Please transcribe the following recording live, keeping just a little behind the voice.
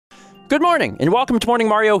Good morning, and welcome to Morning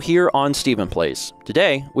Mario here on Stephen Plays.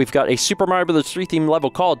 Today, we've got a Super Mario Bros. 3 theme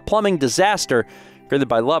level called Plumbing Disaster, created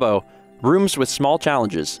by Lubbo. Rooms with small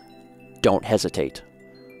challenges. Don't hesitate.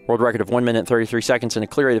 World record of 1 minute 33 seconds and a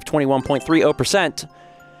clear rate of 21.30%.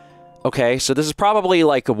 Okay, so this is probably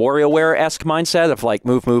like a WarioWare-esque mindset of like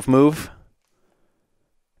move, move, move.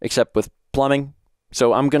 Except with plumbing.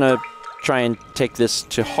 So I'm gonna try and take this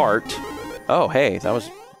to heart. Oh, hey, that was...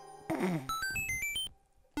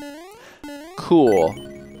 cool.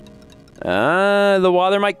 The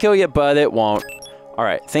water might kill you, but it won't.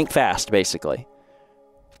 Alright, think fast, basically.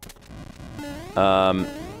 Get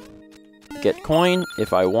coin.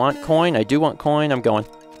 If I want coin, I do want coin, I'm going.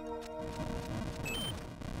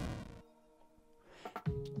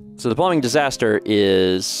 So the plumbing disaster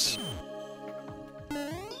is...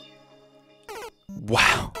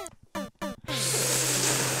 wow.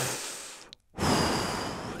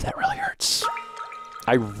 That really hurts.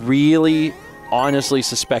 I really... honestly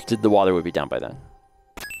suspected the water would be down by then.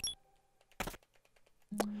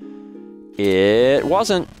 It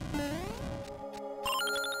wasn't.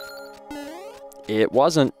 It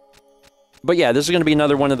wasn't. But yeah, this is going to be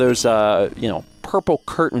another one of those, you know, purple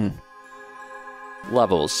curtain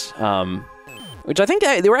levels. Which I think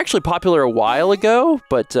they were actually popular a while ago,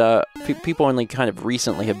 but people only kind of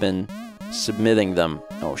recently have been submitting them.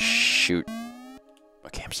 Oh, shoot.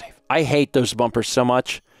 Okay, I'm safe. I hate those bumpers so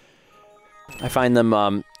much. I find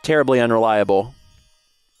them terribly unreliable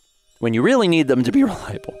when you really need them to be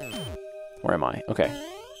reliable. Where am I? Okay.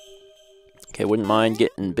 Okay, wouldn't mind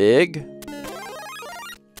getting big.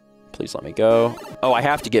 Please let me go. Oh, I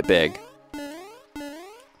have to get big.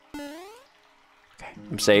 Okay,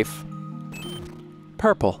 I'm safe.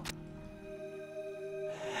 Purple.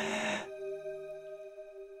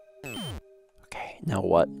 Okay, now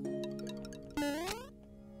what?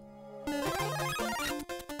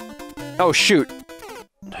 Oh, shoot.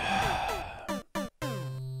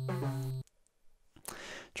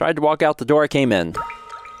 Tried to walk out the door, I came in.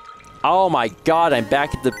 Oh my god, I'm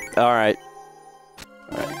back at the... Alright.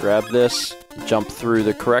 Alright, grab this. Jump through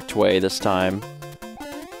the correct way this time.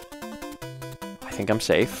 I think I'm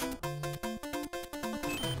safe.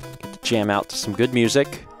 Get to jam out to some good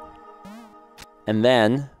music. And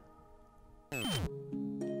then... okay,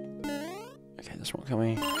 this won't kill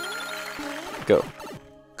me. Go.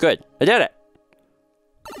 Good. I did it.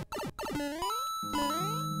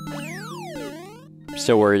 I'm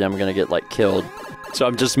still worried I'm gonna get, like, killed. So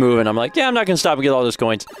I'm just moving. I'm like, yeah, I'm not gonna stop and get all those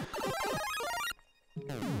coins.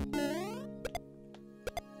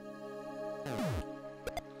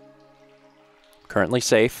 Currently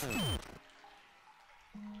safe.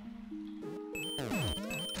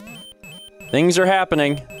 Things are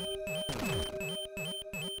happening.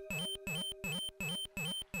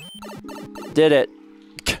 Did it.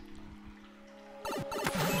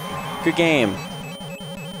 Good game.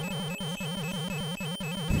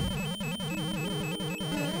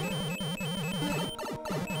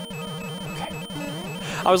 Okay.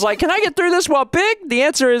 I was like, can I get through this while big? The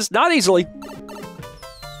answer is not easily.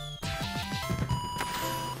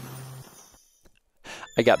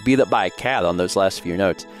 I got beat up by a cat on those last few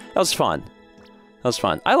notes. That was fun. That was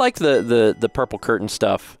fun. I like the purple curtain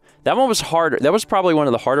stuff. That one was harder. That was probably one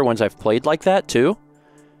of the harder ones I've played like that, too.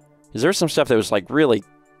 Because there's some stuff that was, like, really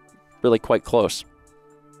quite close.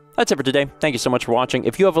 That's it for today. Thank you so much for watching.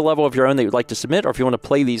 If you have a level of your own that you'd like to submit, or if you want to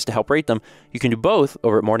play these to help rate them, you can do both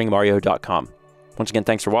over at morningmario.com. Once again,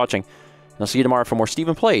 thanks for watching, and I'll see you tomorrow for more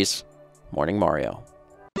Stephen Plays Morning Mario.